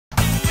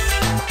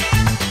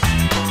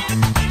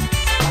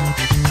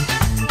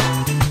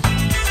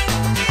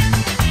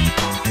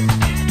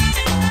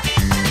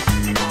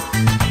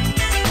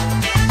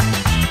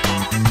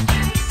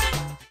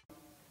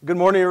Good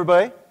morning,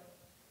 everybody.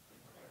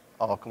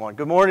 Oh, come on.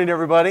 Good morning,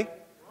 everybody. Good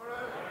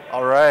morning.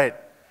 All right.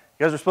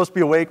 You guys are supposed to be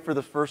awake for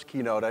the first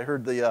keynote. I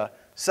heard the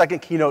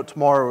second keynote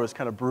tomorrow is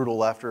kind of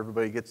brutal after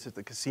everybody gets to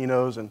the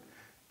casinos and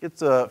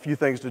gets a few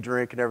things to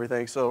drink and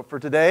everything. So for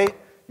today,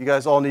 you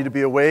guys all need to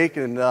be awake,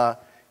 and we're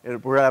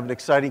going to have an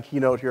exciting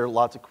keynote here,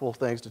 lots of cool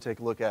things to take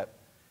a look at.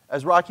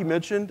 As Rocky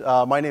mentioned,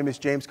 my name is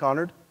James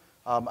Conard.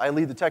 I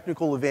lead the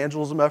technical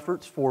evangelism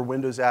efforts for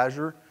Windows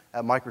Azure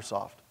at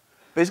Microsoft.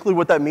 Basically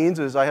what that means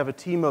is I have a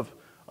team of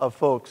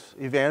folks,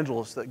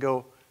 evangelists, that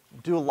go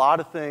do a lot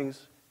of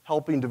things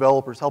helping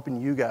developers, helping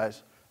you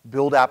guys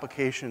build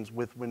applications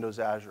with Windows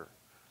Azure.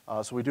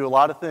 So we do a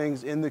lot of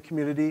things in the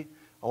community,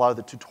 a lot of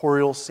the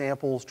tutorials,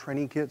 samples,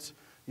 training kits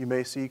you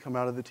may see come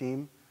out of the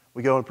team.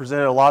 We go and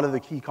present at a lot of the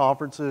key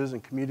conferences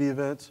and community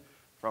events,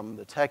 from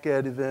the tech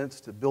ed events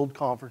to build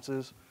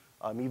conferences,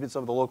 even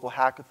some of the local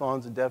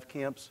hackathons and dev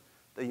camps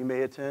that you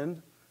may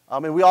attend.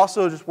 And we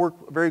also just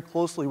work very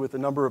closely with a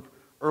number of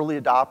early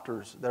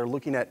adopters that are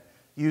looking at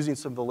using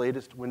some of the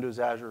latest Windows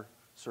Azure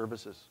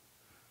services.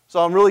 So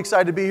I'm really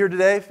excited to be here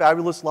today,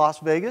 fabulous Las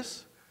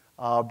Vegas,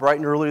 bright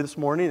and early this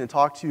morning, and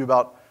talk to you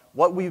about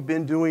what we've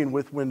been doing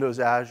with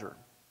Windows Azure.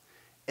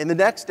 In the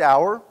next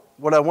hour,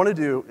 what I want to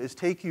do is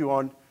take you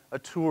on a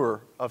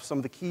tour of some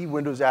of the key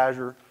Windows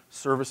Azure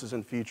services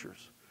and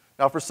features.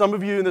 Now, for some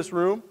of you in this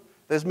room,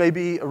 this may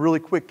be a really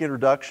quick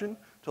introduction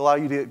to allow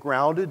you to get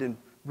grounded and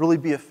really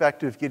be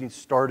effective getting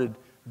started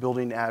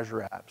building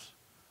Azure apps.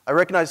 I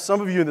recognize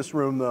some of you in this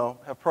room, though,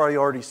 have probably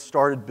already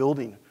started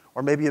building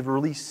or maybe have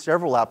released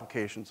several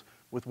applications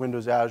with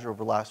Windows Azure over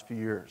the last few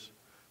years.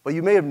 But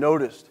you may have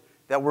noticed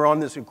that we're on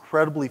this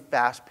incredibly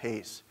fast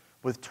pace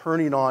with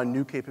turning on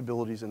new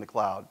capabilities in the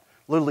cloud.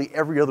 Literally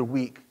every other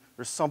week,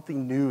 there's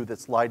something new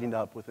that's lighting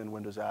up within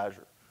Windows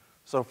Azure.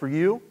 So for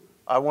you,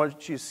 I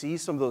want you to see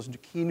some of those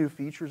key new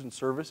features and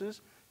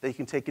services that you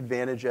can take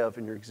advantage of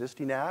in your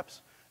existing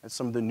apps and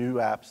some of the new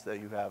apps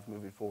that you have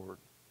moving forward.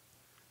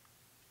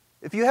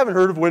 If you haven't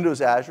heard of Windows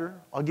Azure,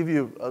 I'll give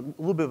you a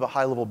little bit of a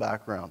high-level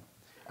background.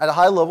 At a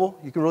high level,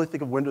 you can really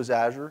think of Windows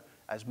Azure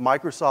as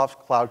Microsoft's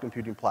cloud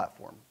computing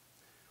platform.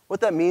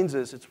 What that means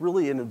is it's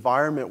really an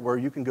environment where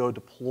you can go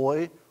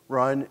deploy,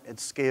 run, and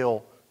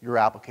scale your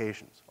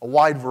applications, a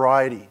wide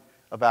variety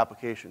of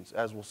applications,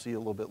 as we'll see a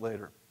little bit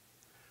later.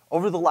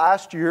 Over the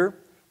last year,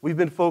 we've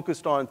been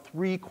focused on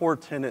three core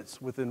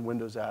tenets within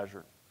Windows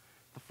Azure.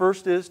 The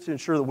first is to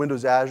ensure that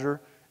Windows Azure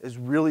is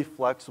really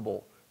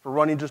flexible for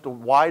running just a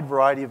wide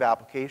variety of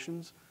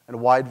applications and a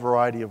wide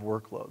variety of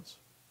workloads.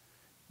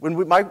 When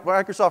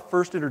Microsoft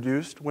first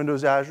introduced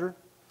Windows Azure,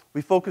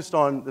 we focused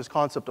on this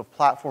concept of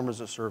platform as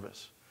a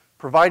service,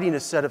 providing a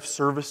set of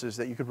services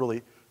that you could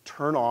really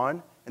turn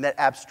on and that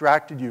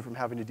abstracted you from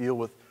having to deal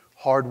with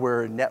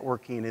hardware and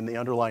networking and the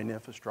underlying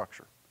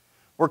infrastructure.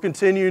 We're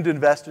continuing to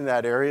invest in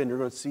that area, and you're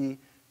going to see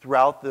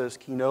throughout this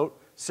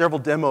keynote several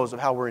demos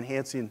of how we're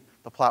enhancing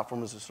the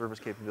platform as a service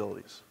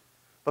capabilities.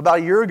 But about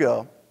a year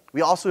ago, we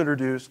also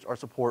introduced our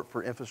support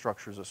for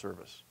infrastructure as a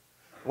service.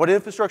 What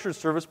infrastructure as a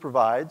service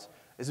provides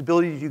is the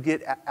ability to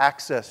get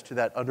access to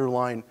that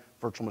underlying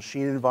virtual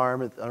machine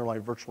environment, the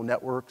underlying virtual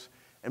networks,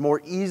 and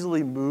more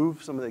easily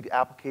move some of the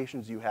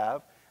applications you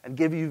have and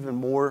give you even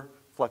more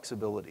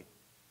flexibility.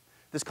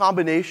 This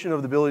combination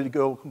of the ability to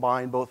go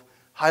combine both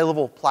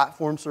high-level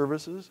platform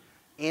services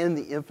and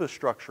the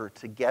infrastructure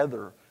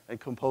together and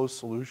compose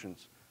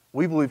solutions,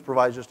 we believe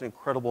provides just an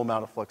incredible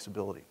amount of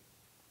flexibility.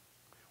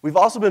 We've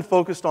also been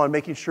focused on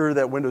making sure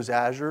that Windows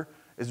Azure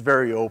is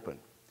very open.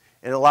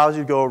 And it allows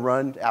you to go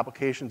run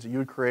applications that you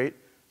would create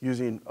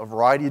using a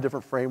variety of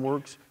different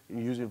frameworks,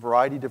 and using a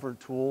variety of different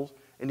tools,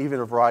 and even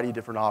a variety of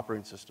different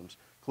operating systems,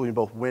 including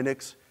both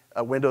Windows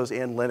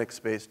and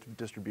Linux-based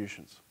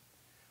distributions.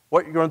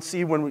 What you're going to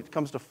see when it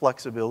comes to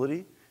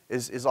flexibility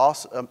is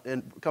also,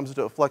 and comes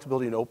to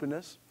flexibility and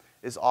openness,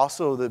 is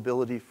also the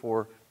ability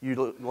for you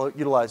to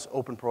utilize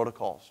open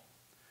protocols.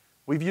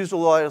 We've used a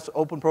lot of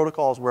open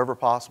protocols wherever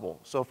possible.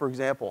 So for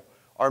example,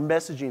 our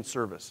messaging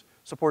service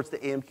supports the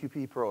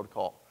AMQP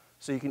protocol,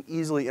 so you can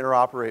easily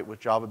interoperate with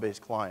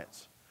Java-based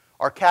clients.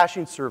 Our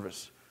caching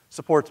service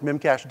supports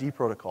Memcached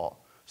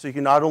protocol, so you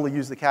can not only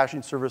use the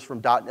caching service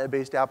from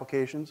 .NET-based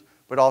applications,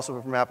 but also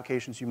from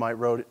applications you might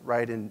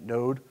write in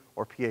Node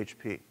or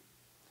PHP.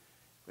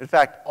 In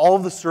fact, all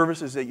of the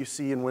services that you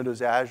see in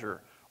Windows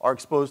Azure are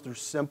exposed through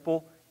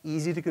simple,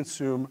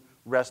 easy-to-consume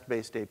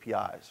REST-based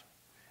APIs.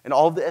 And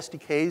all of the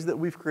SDKs that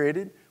we've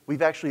created,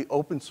 we've actually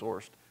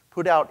open-sourced,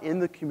 put out in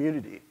the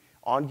community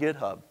on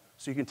GitHub,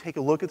 so you can take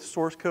a look at the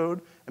source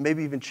code and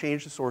maybe even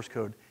change the source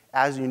code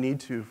as you need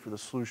to for the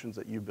solutions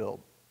that you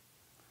build.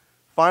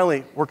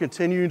 Finally, we're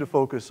continuing to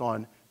focus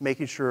on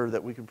making sure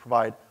that we can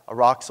provide a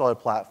rock-solid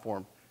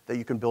platform that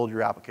you can build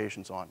your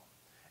applications on.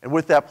 And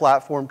with that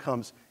platform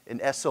comes an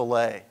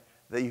SLA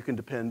that you can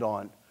depend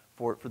on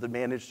for the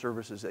managed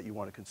services that you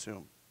want to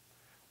consume.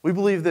 We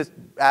believe that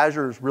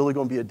Azure is really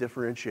going to be a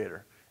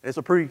differentiator. And it's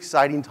a pretty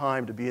exciting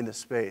time to be in this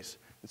space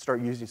and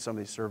start using some of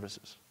these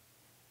services.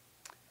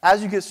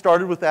 As you get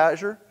started with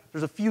Azure,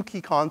 there's a few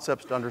key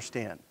concepts to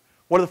understand.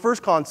 One of the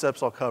first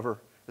concepts I'll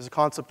cover is the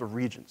concept of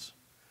regions.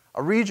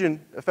 A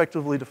region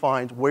effectively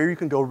defines where you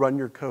can go run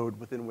your code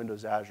within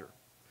Windows Azure.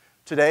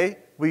 Today,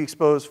 we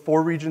expose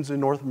 4 regions in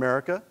North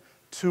America,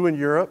 2 in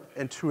Europe,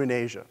 and 2 in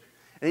Asia.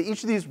 And in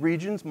each of these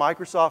regions,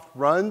 Microsoft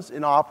runs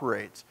and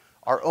operates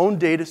our own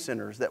data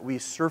centers that we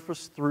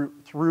surface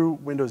through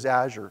Windows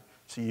Azure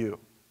to you.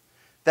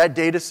 That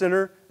data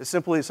center is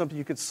simply something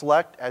you can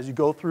select as you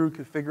go through,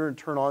 configure, and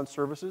turn on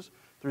services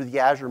through the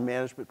Azure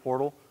Management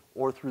Portal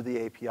or through the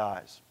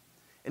APIs.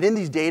 And in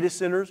these data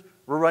centers,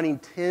 we're running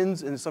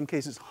tens, and in some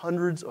cases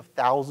hundreds of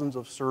thousands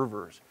of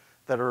servers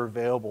that are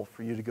available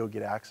for you to go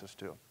get access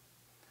to.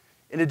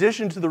 In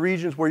addition to the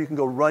regions where you can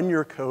go run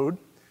your code,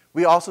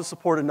 we also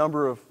support a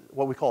number of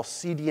what we call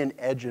CDN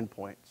edge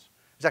endpoints.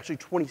 There's actually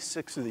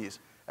 26 of these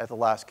at the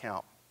last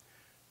count.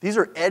 These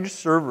are edge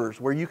servers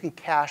where you can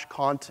cache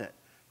content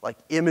like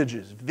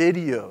images,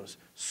 videos,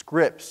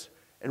 scripts,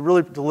 and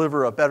really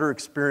deliver a better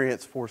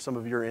experience for some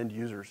of your end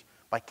users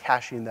by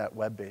caching that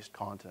web-based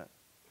content.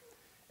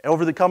 And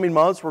over the coming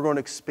months, we're going to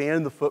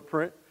expand the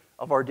footprint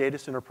of our data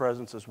center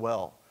presence as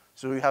well.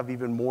 So we have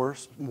even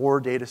more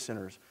data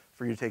centers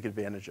for you to take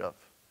advantage of.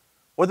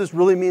 What this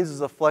really means is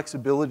the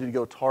flexibility to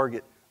go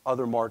target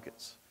other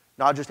markets,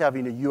 not just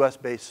having a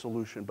US-based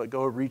solution, but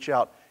go reach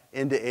out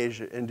into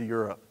Asia, into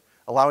Europe,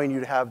 allowing you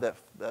to have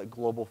that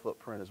global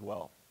footprint as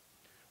well.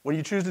 When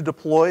you choose to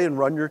deploy and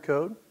run your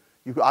code,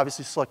 you can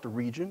obviously select a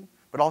region,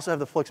 but also have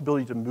the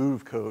flexibility to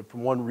move code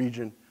from one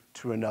region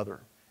to another.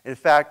 In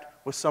fact,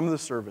 with some of the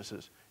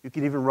services, you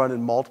can even run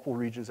in multiple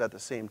regions at the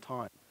same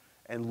time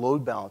and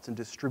load balance and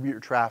distribute your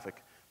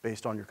traffic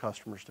based on your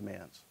customers'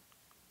 demands.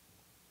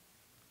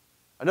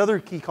 Another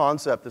key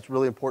concept that's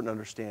really important to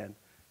understand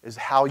is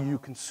how you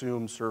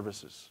consume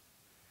services.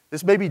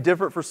 This may be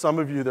different for some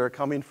of you that are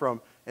coming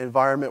from an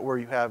environment where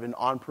you have an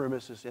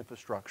on-premises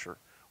infrastructure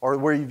or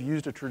where you've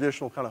used a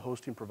traditional kind of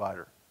hosting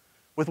provider.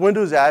 With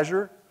Windows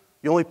Azure,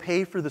 you only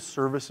pay for the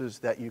services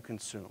that you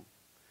consume.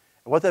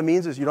 And what that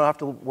means is you don't have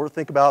to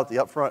think about the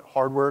upfront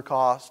hardware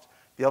cost,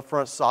 the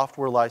upfront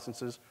software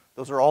licenses.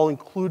 Those are all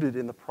included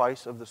in the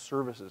price of the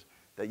services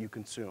that you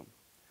consume.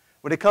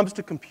 When it comes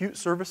to compute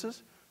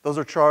services, those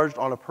are charged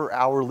on a per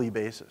hourly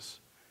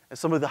basis. And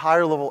some of the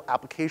higher level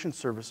application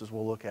services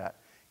we'll look at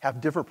have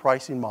different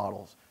pricing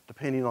models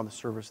depending on the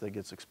service that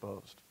gets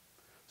exposed.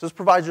 So this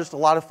provides just a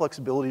lot of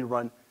flexibility to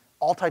run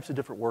all types of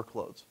different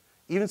workloads,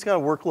 even kind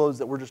of workloads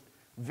that were just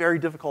very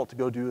difficult to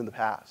go do in the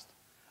past.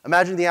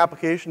 Imagine the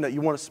application that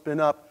you want to spin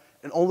up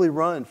and only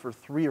run for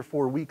 3 or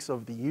 4 weeks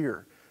of the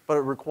year, but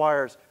it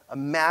requires a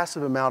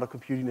massive amount of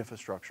computing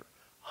infrastructure,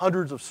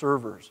 hundreds of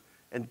servers,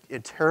 and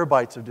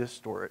terabytes of disk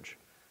storage.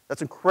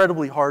 That's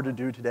incredibly hard to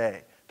do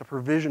today, to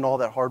provision all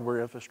that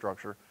hardware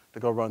infrastructure to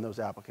go run those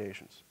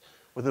applications.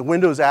 With a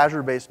Windows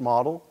Azure-based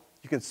model,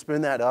 you can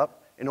spin that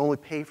up and only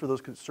pay for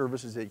those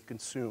services that you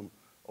consume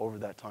over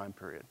that time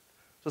period.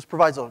 So this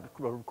provides a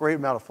great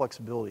amount of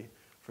flexibility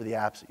for the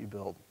apps that you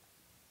build.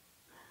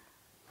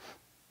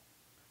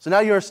 So now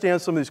you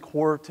understand some of these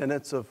core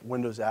tenets of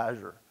Windows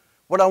Azure.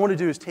 What I want to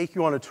do is take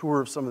you on a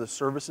tour of some of the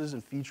services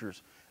and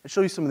features and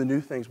show you some of the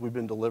new things we've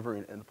been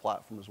delivering in the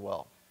platform as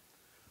well.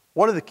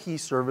 One of the key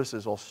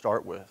services I'll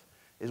start with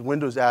is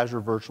Windows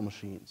Azure Virtual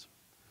Machines.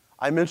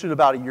 I mentioned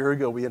about a year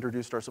ago we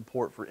introduced our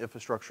support for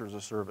infrastructure as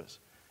a service.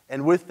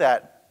 And with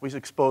that, we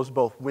exposed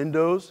both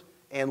Windows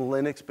and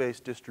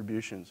Linux-based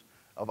distributions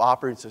of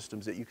operating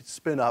systems that you could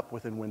spin up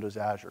within Windows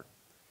Azure.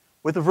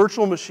 With a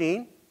virtual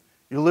machine,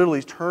 you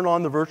literally turn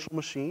on the virtual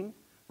machine,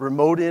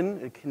 remote in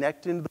and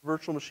connect into the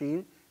virtual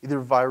machine, either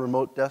via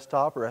remote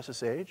desktop or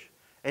SSH,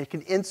 and you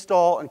can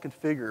install and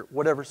configure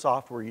whatever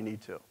software you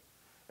need to.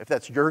 If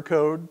that's your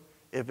code,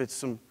 if it's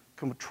some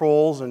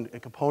controls and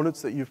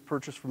components that you've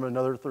purchased from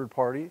another third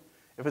party,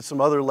 if it's some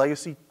other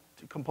legacy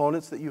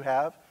components that you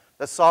have,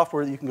 that's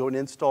software that you can go and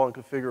install and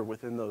configure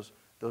within those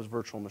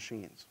virtual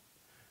machines.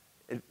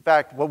 In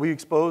fact, what we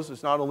expose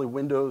is not only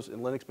Windows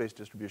and Linux-based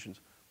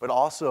distributions, but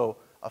also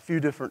a few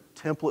different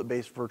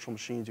template-based virtual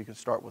machines you can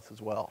start with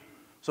as well.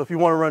 So if you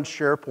want to run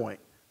SharePoint,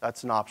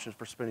 that's an option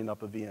for spinning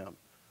up a VM.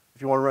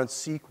 If you want to run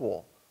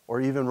SQL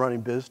or even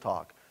running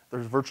BizTalk,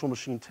 there's virtual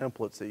machine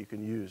templates that you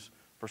can use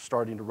for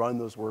starting to run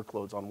those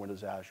workloads on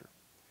Windows Azure.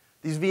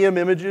 These VM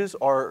images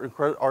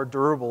are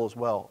durable as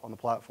well on the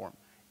platform.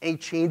 Any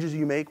changes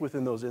you make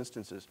within those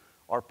instances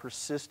are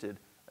persisted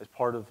as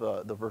part of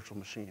the virtual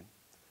machine.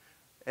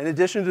 In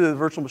addition to the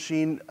virtual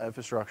machine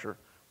infrastructure,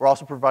 we're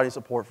also providing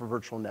support for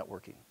virtual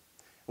networking.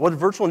 What a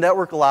virtual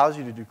network allows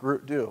you to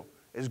do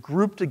is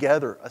group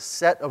together a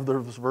set of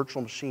those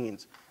virtual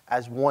machines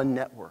as one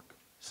network.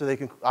 So they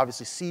can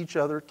obviously see each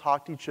other,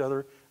 talk to each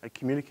other, and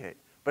communicate.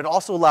 But it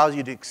also allows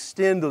you to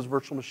extend those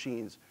virtual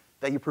machines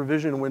that you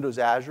provision in Windows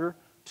Azure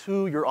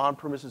to your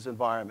on-premises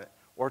environment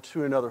or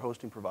to another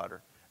hosting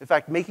provider. In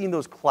fact, making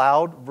those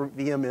cloud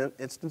VM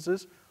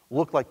instances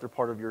look like they're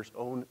part of your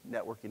own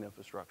networking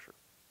infrastructure.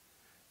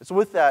 And so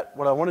with that,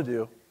 what I want to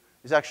do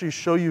is actually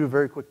show you a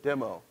very quick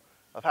demo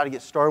of how to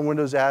get started in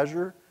Windows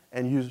Azure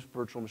and use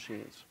virtual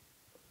machines.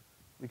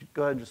 We could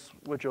go ahead and just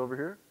switch over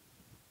here.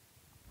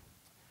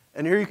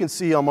 And here you can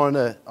see I'm on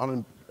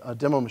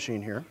demo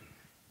machine here.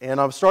 And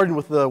I'm starting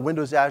with the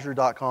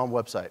windowsazure.com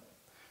website.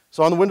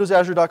 So on the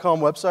windowsazure.com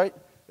website,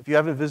 if you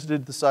haven't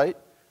visited the site,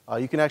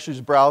 you can actually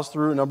just browse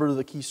through a number of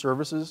the key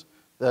services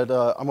that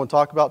I'm going to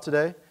talk about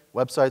today,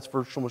 websites,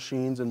 virtual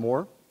machines, and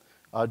more.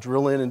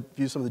 Drill in and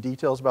view some of the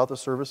details about the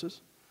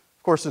services.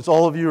 Of course, since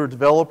all of you are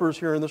developers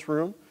here in this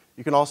room,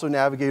 you can also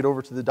navigate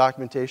over to the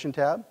documentation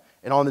tab.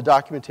 And on the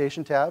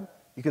documentation tab,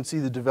 you can see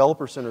the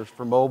developer centers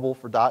for mobile,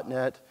 for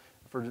 .NET,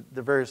 for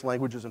the various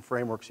languages and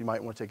frameworks you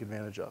might want to take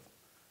advantage of.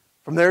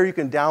 From there, you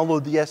can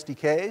download the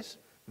SDKs,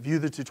 view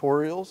the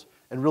tutorials,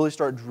 and really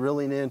start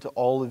drilling into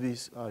all of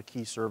these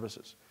key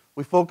services.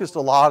 We focused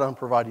a lot on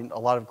providing a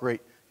lot of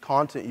great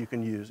content you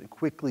can use and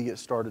quickly get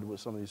started with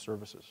some of these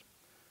services.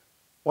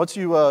 Once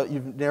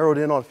you've narrowed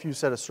in on a few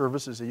set of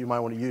services that you might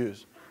want to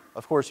use,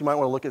 of course, you might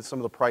want to look at some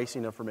of the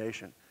pricing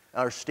information and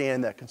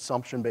understand that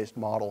consumption-based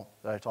model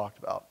that I talked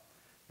about.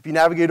 If you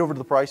navigate over to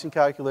the pricing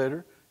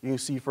calculator, you can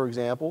see, for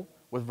example,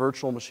 with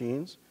virtual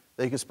machines,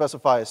 that you can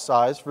specify a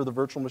size for the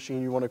virtual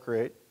machine you want to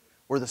create,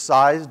 where the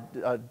size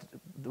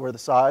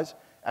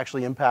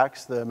actually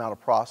impacts the amount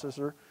of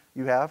processor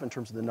you have in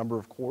terms of the number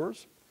of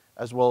cores,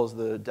 as well as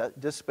the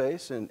disk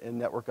space and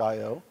network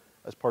I/O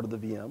as part of the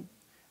VM.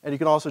 And you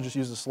can also just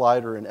use a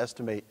slider and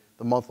estimate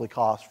the monthly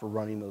cost for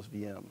running those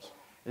VMs.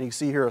 And you can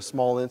see here a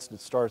small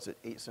instance starts at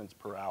 8 cents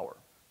per hour.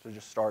 So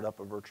just start up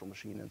a virtual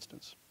machine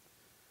instance.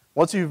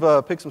 Once you've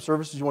picked some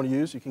services you want to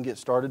use, you can get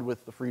started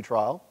with the free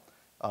trial.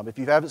 If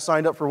you haven't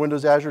signed up for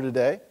Windows Azure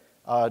today,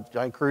 I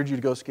encourage you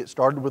to go get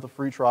started with a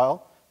free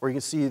trial, where you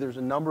can see there's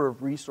a number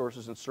of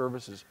resources and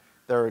services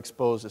that are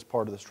exposed as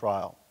part of this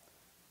trial.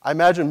 I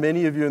imagine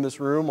many of you in this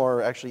room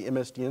are actually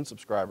MSDN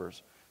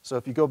subscribers. So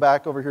if you go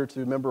back over here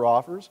to member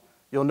offers,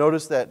 you'll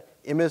notice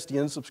that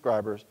MSDN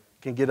subscribers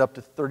can get up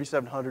to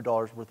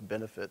 $3,700 worth of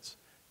benefits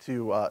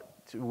to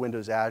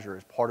Windows Azure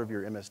as part of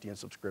your MSDN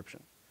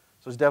subscription.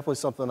 So it's definitely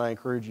something I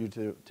encourage you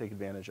to take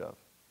advantage of.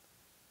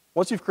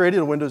 Once you've created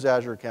a Windows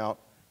Azure account,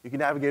 you can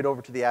navigate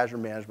over to the Azure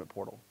Management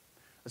Portal.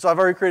 And so I've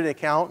already created an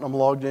account, and I'm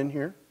logged in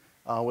here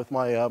with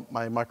my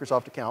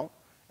Microsoft account.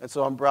 And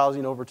so I'm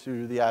browsing over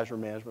to the Azure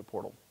Management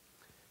Portal.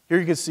 Here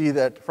you can see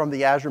that from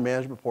the Azure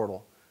Management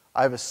Portal,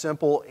 I have a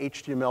simple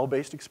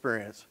HTML-based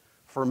experience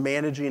for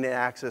managing and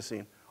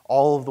accessing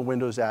all of the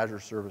Windows Azure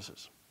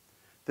services.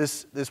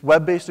 This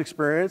web-based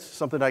experience is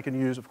something I can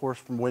use, of course,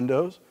 from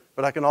Windows,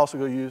 but I can also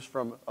go use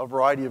from a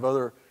variety of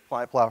other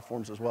client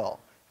platforms as well.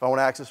 If I want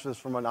to access this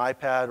from an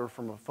iPad or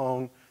from a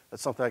phone,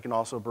 that's something I can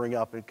also bring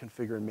up and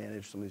configure and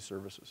manage some of these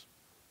services.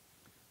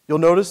 You'll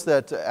notice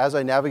that as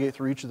I navigate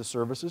through each of the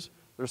services,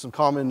 there's some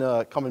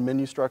common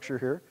menu structure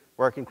here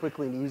where I can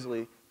quickly and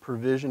easily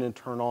provision and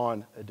turn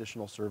on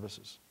additional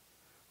services.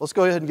 Let's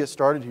go ahead and get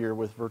started here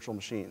with virtual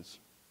machines.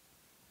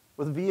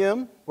 With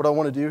VM, what I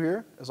want to do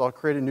here is I'll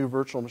create a new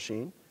virtual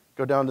machine,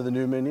 go down to the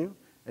new menu,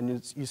 and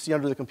you see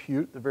under the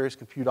compute the various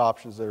compute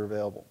options that are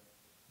available.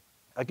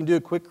 I can do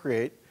a quick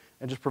create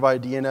and just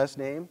provide a DNS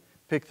name,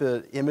 pick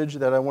the image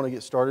that I want to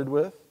get started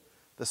with,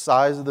 the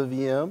size of the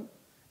VM,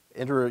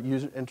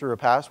 enter a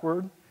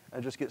password,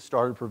 and just get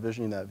started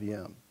provisioning that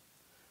VM.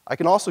 I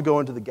can also go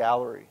into the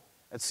gallery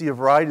and see a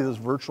variety of those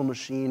virtual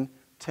machine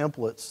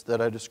templates that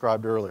I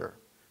described earlier,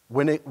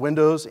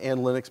 Windows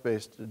and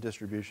Linux-based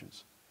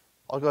distributions.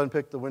 I'll go ahead and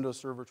pick the Windows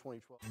Server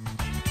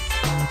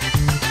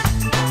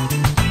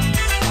 2012.